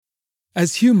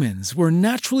As humans, we're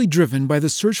naturally driven by the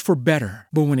search for better.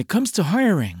 But when it comes to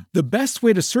hiring, the best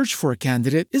way to search for a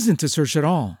candidate isn't to search at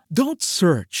all. Don't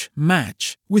search,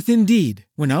 match with Indeed.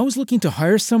 When I was looking to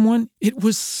hire someone, it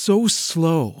was so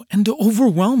slow and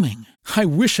overwhelming. I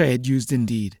wish I had used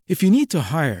Indeed. If you need to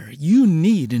hire, you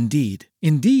need Indeed.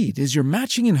 Indeed is your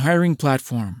matching and hiring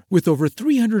platform with over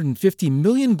 350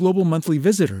 million global monthly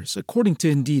visitors, according to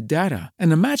Indeed data,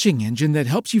 and a matching engine that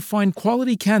helps you find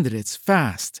quality candidates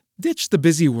fast. Ditch the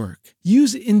busy work.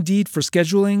 Use Indeed for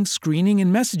scheduling, screening,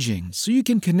 and messaging so you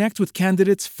can connect with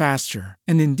candidates faster.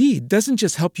 And Indeed doesn't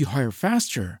just help you hire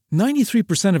faster.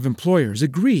 93% of employers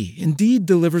agree Indeed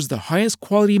delivers the highest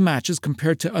quality matches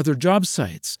compared to other job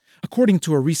sites, according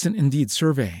to a recent Indeed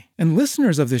survey. And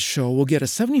listeners of this show will get a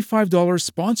 $75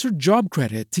 sponsored job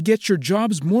credit to get your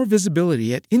jobs more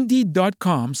visibility at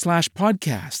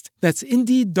Indeed.com/podcast. That's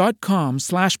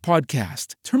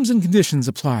Indeed.com/podcast. Terms and conditions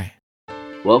apply.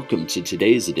 Welcome to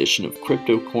today's edition of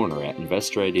Crypto Corner at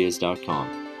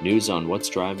InvestorIdeas.com. News on what's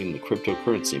driving the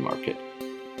cryptocurrency market.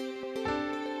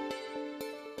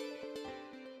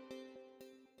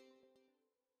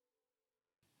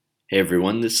 Hey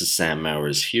everyone, this is Sam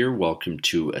Mowers here. Welcome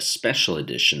to a special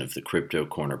edition of the Crypto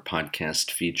Corner podcast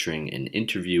featuring an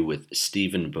interview with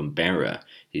Stephen Bambara.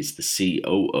 He's the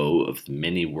COO of the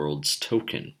Many Worlds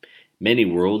token. Many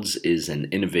Worlds is an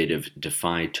innovative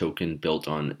DeFi token built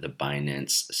on the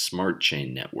Binance Smart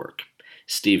Chain network.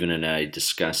 Stephen and I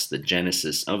discuss the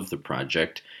genesis of the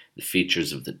project, the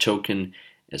features of the token,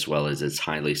 as well as its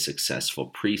highly successful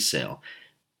pre-sale.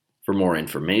 For more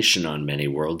information on Many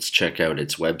Worlds, check out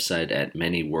its website at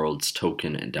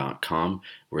manyworldstoken.com,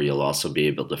 where you'll also be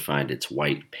able to find its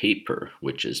white paper,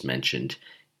 which is mentioned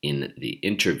in the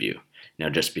interview. Now,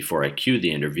 just before I cue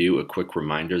the interview, a quick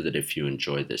reminder that if you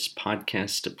enjoy this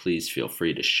podcast, please feel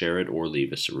free to share it or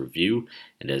leave us a review.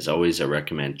 And as always, I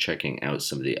recommend checking out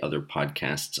some of the other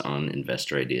podcasts on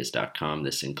InvestorIdeas.com.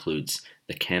 This includes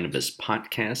the Cannabis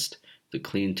Podcast, the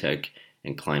Clean Tech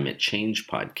and Climate Change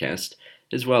Podcast,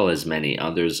 as well as many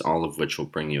others, all of which will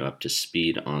bring you up to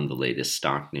speed on the latest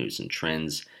stock news and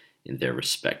trends in their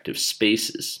respective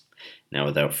spaces. Now,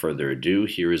 without further ado,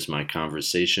 here is my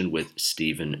conversation with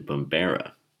Stephen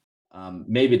Bambara.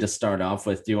 Maybe to start off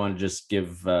with, do you want to just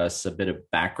give us a bit of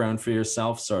background for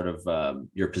yourself, sort of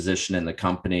your position in the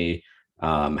company,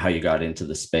 how you got into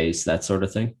the space, that sort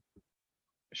of thing?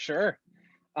 Sure.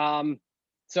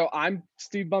 So I'm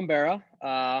Steve Bambara.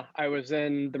 I was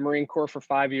in the Marine Corps for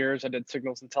 5 years. I did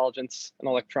signals intelligence and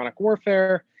electronic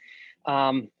warfare.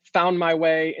 Found my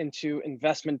way into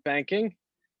investment banking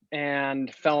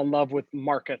and fell in love with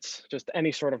markets, just any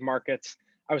sort of markets.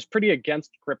 I was pretty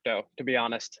against crypto, to be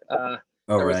honest. There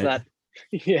was that,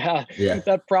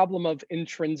 that problem of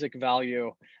intrinsic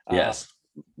value. Yes.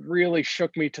 Really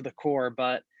shook me to the core.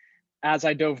 But as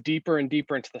I dove deeper and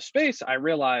deeper into the space, I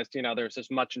realized, there's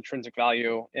as much intrinsic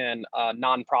value in a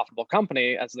non-profitable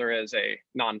company as there is a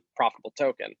non-profitable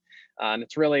token. And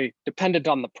it's really dependent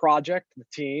on the project, the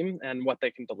team, and what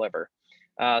they can deliver.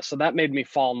 So that made me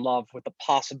fall in love with the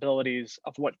possibilities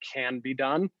of what can be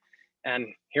done.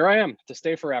 And here I am to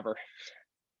stay forever.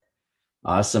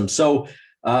 Awesome. So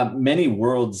Many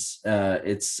Worlds,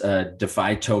 it's a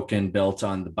DeFi token built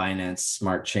on the Binance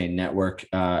Smart Chain network.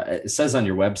 It says on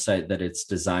your website that it's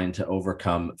designed to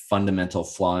overcome fundamental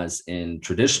flaws in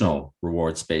traditional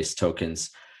rewards-based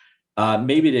tokens.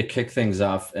 Maybe to kick things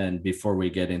off, and before we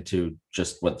get into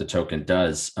just what the token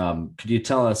does, could you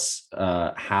tell us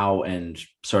how and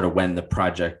sort of when the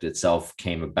project itself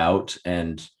came about,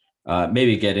 and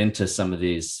maybe get into some of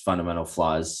these fundamental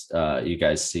flaws you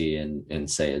guys see in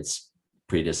say, its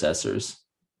predecessors?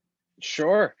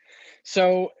 Sure.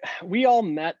 So we all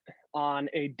met on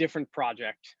a different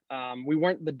project. We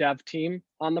weren't the dev team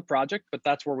on the project, but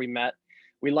that's where we met.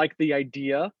 We liked the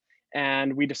idea,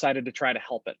 and we decided to try to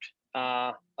help it.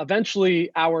 Eventually,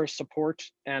 our support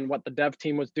and what the dev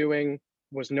team was doing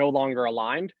was no longer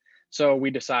aligned. So we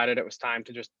decided it was time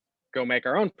to just go make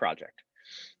our own project.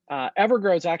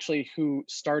 Evergrow is actually who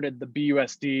started the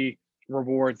BUSD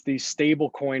rewards, these stable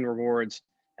coin rewards.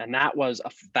 And that was a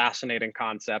fascinating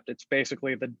concept. It's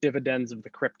basically the dividends of the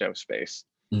crypto space.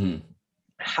 Mm-hmm.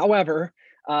 However,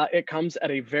 it comes at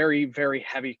a very, very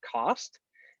heavy cost.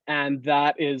 And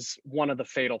that is one of the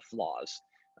fatal flaws.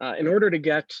 In order to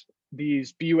get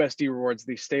these BUSD rewards,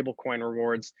 these stablecoin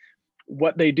rewards,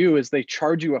 what they do is they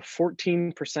charge you a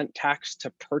 14% tax to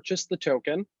purchase the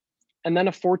token, and then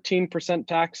a 14%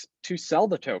 tax to sell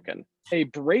the token. A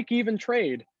break-even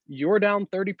trade, you're down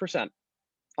 30%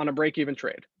 on a break-even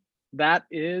trade. That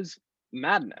is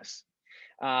madness.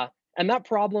 And that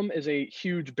problem is a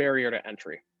huge barrier to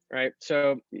entry, right?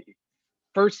 So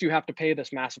first you have to pay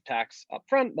this massive tax up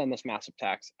front, then this massive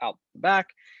tax out the back.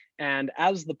 And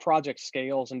as the project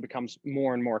scales and becomes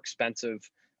more and more expensive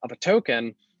of a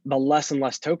token, the less and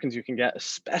less tokens you can get,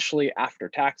 especially after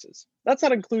taxes. That's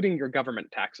not including your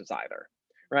government taxes either,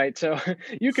 right? So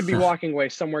you could be walking away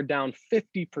somewhere down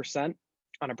 50%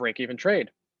 on a break-even trade.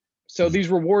 So these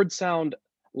rewards sound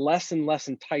less and less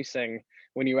enticing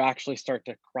when you actually start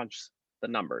to crunch the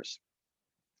numbers.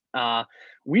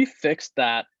 We fixed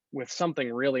that with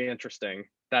something really interesting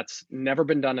that's never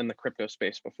been done in the crypto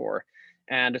space before.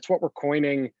 And it's what we're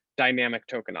coining dynamic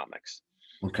tokenomics.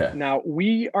 Okay. Now,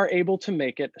 we are able to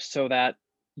make it so that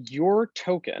your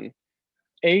token,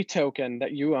 a token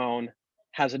that you own,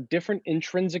 has a different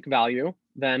intrinsic value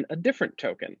than a different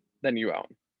token than you own.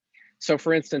 So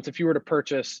for instance, if you were to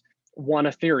purchase one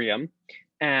Ethereum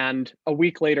and a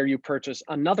week later you purchase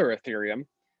another Ethereum,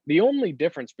 the only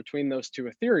difference between those two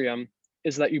Ethereum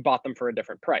is that you bought them for a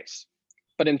different price.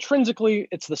 But intrinsically,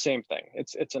 it's the same thing.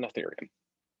 It's an Ethereum.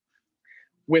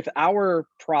 With our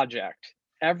project,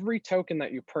 every token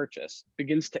that you purchase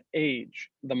begins to age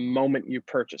the moment you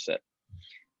purchase it.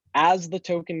 As the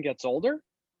token gets older,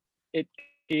 it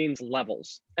gains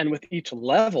levels. And with each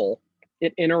level,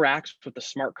 it interacts with the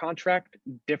smart contract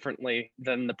differently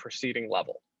than the preceding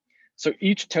level. So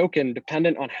each token,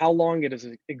 dependent on how long it has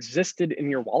existed in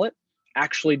your wallet,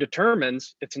 actually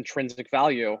determines its intrinsic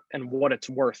value and what it's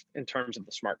worth in terms of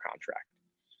the smart contract.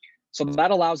 So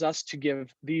that allows us to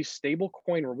give these stable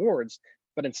coin rewards,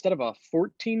 but instead of a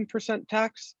 14%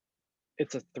 tax,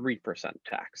 it's a 3%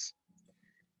 tax.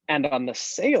 And on the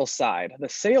sales side, the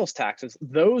sales taxes,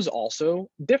 those also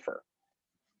differ.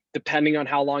 Depending on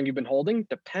how long you've been holding,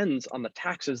 depends on the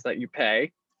taxes that you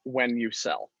pay when you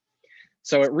sell.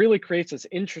 So it really creates this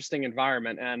interesting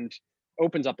environment and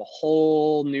opens up a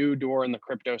whole new door in the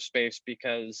crypto space,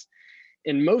 because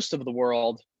in most of the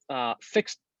world,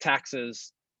 fixed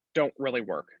taxes don't really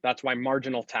work. That's why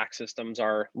marginal tax systems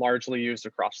are largely used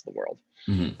across the world.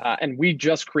 And we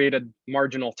just created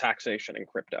marginal taxation in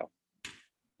crypto.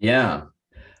 Yeah.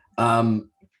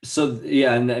 So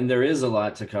yeah, and there is a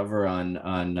lot to cover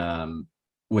on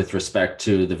with respect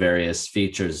to the various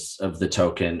features of the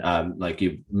token. Like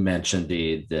you mentioned,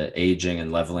 the aging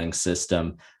and leveling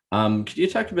system. Could you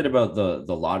talk a bit about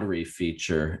the lottery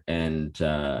feature and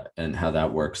how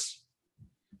that works?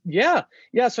 Yeah.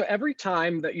 So every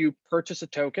time that you purchase a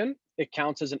token, it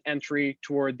counts as an entry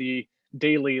toward the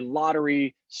daily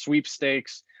lottery,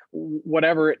 sweepstakes,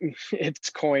 whatever it's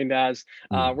coined as.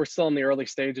 We're still in the early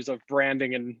stages of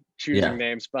branding and choosing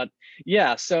names, but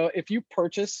yeah. So if you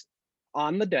purchase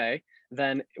on the day,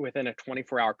 then within a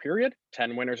 24-hour period,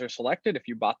 10 winners are selected. If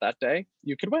you bought that day,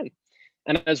 you could win.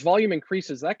 And as volume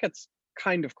increases, that gets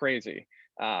kind of crazy,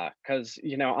 because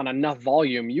on enough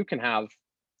volume, you can have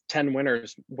 10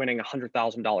 winners winning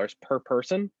 $100,000 per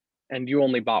person, and you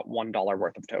only bought $1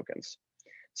 worth of tokens.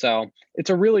 So it's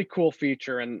a really cool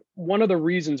feature. And one of the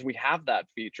reasons we have that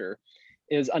feature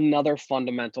is another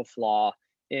fundamental flaw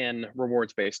in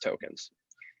rewards-based tokens.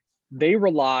 They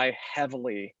rely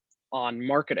heavily on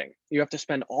marketing. You have to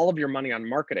spend all of your money on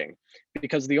marketing,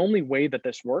 because the only way that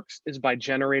this works is by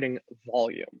generating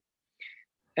volume.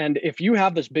 And if you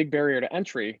have this big barrier to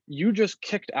entry, you just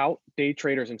kicked out day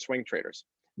traders and swing traders.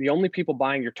 The only people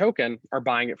buying your token are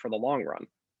buying it for the long run.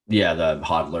 Yeah, the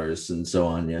hodlers and so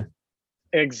on. Yeah.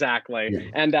 Exactly. Yeah.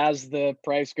 And as the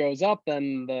price goes up,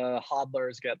 then the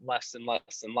hodlers get less and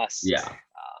less and less. Yeah.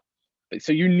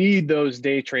 So you need those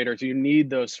day traders, you need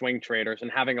those swing traders,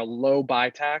 and having a low buy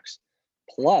tax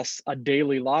plus a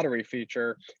daily lottery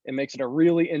feature, it makes it a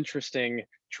really interesting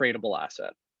tradable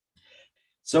asset.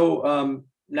 So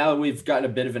now that we've gotten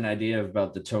a bit of an idea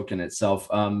about the token itself,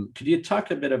 could you talk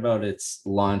a bit about its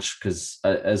launch? Because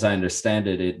as I understand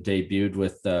it, it debuted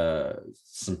with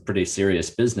some pretty serious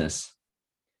business.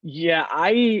 Yeah,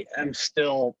 I am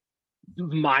still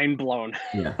mind blown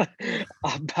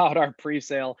about our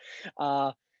pre-sale.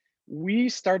 We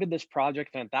started this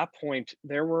project, and at that point,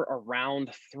 there were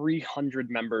around 300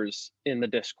 members in the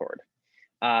Discord.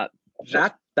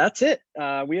 That's it.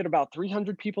 We had about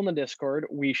 300 people in the Discord.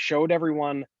 We showed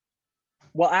everyone.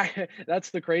 Well,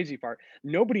 that's the crazy part.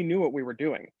 Nobody knew what we were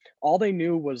doing. All they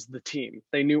knew was the team.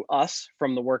 They knew us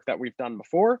from the work that we've done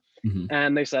before.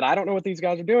 And they said, I don't know what these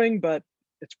guys are doing, but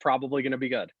it's probably going to be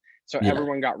good. So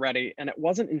everyone got ready. And it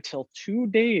wasn't until 2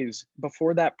 days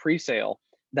before that pre-sale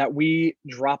that we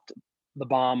dropped the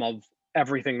bomb of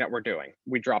everything that we're doing.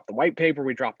 We dropped the white paper.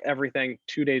 We dropped everything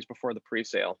 2 days before the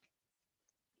pre-sale.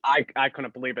 I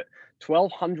couldn't believe it.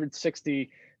 1,260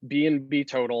 BNB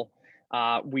total.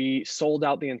 We sold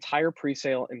out the entire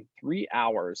pre-sale in 3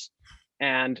 hours.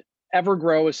 And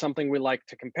Evergrow is something we like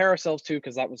to compare ourselves to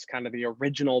because that was kind of the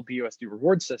original BUSD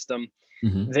reward system.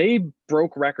 Mm-hmm. They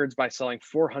broke records by selling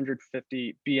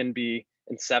 450 BNB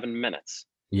in 7 minutes.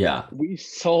 Yeah. We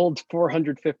sold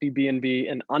 450 BNB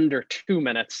in under 2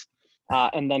 minutes,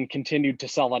 and then continued to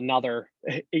sell another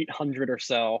 800 or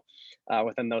so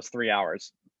within those 3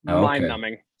 hours. Okay.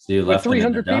 Mind-numbing. So you left with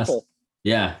 300 people.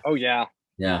 Yeah. Oh yeah.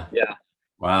 Yeah. Yeah.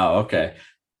 Wow. Okay.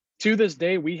 To this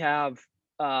day, we have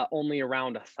only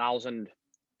around 1,000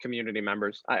 community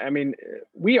members. I mean,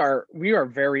 we are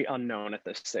very unknown at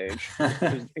this stage.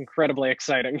 It's incredibly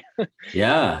exciting.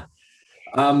 Yeah.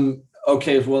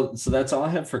 Okay. Well, so that's all I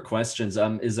have for questions.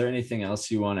 Is there anything else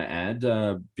you want to add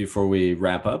before we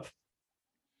wrap up?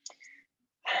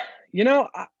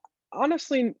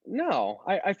 Honestly, no.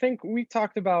 I think we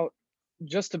talked about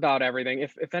just about everything.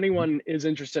 If anyone is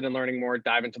interested in learning more,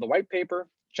 dive into the white paper.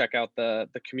 Check out the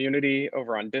community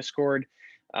over on Discord.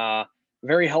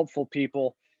 Very helpful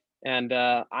people. And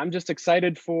I'm just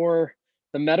excited for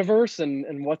the metaverse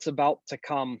and what's about to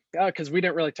come. Because we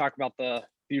didn't really talk about the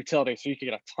utility, so you can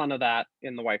get a ton of that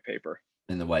in the white paper.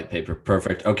 In the white paper.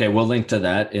 Perfect. Okay, we'll link to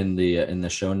that in the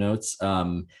show notes.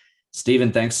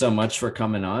 Stephen, thanks so much for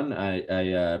coming on.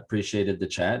 I appreciated the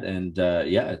chat, and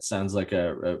yeah, it sounds like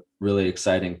a really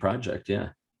exciting project. Yeah.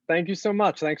 Thank you so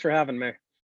much. Thanks for having me.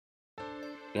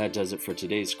 That does it for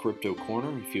today's Crypto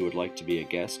Corner. If you would like to be a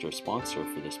guest or sponsor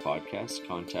for this podcast,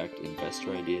 contact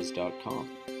investorideas.com.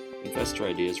 Investor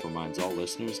Ideas reminds all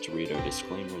listeners to read our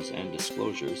disclaimers and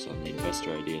disclosures on the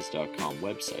investorideas.com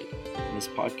website. And this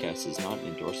podcast is not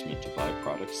an endorsement to buy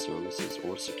products, services,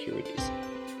 or securities.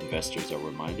 Investors are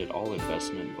reminded all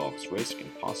investment involves risk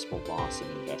and possible loss of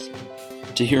investment.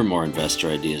 To hear more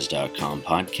InvestorIdeas.com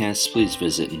podcasts, please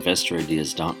visit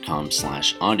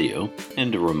InvestorIdeas.com/audio.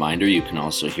 And a reminder, you can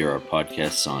also hear our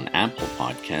podcasts on Apple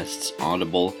Podcasts,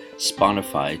 Audible,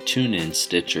 Spotify, TuneIn,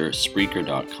 Stitcher,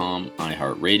 Spreaker.com,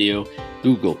 iHeartRadio,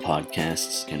 Google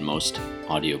Podcasts, and most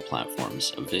audio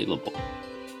platforms available.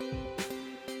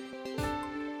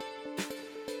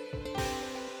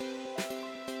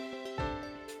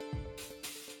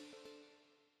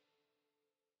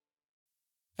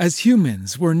 As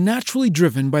humans, we're naturally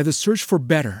driven by the search for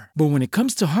better. But when it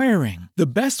comes to hiring, the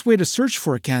best way to search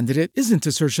for a candidate isn't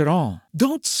to search at all.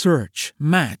 Don't search,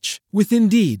 match with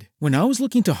Indeed. When I was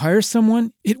looking to hire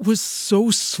someone, it was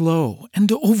so slow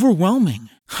and overwhelming.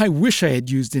 I wish I had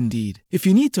used Indeed. If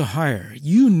you need to hire,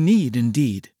 you need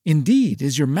Indeed. Indeed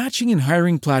is your matching and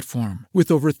hiring platform with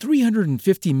over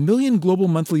 350 million global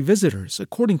monthly visitors,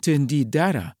 according to Indeed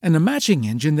data, and a matching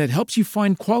engine that helps you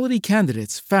find quality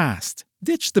candidates fast.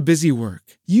 Ditch the busy work.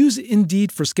 Use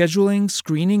Indeed for scheduling,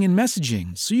 screening, and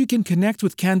messaging so you can connect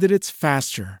with candidates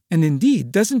faster. And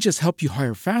Indeed doesn't just help you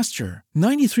hire faster.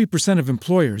 93% of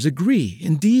employers agree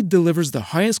Indeed delivers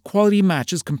the highest quality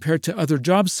matches compared to other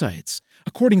job sites,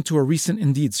 according to a recent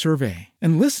Indeed survey.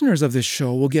 And listeners of this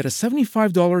show will get a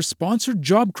 $75 sponsored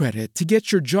job credit to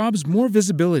get your jobs more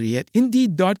visibility at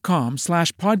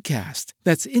Indeed.com/podcast.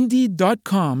 That's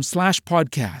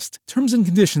Indeed.com/podcast. Terms and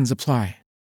conditions apply.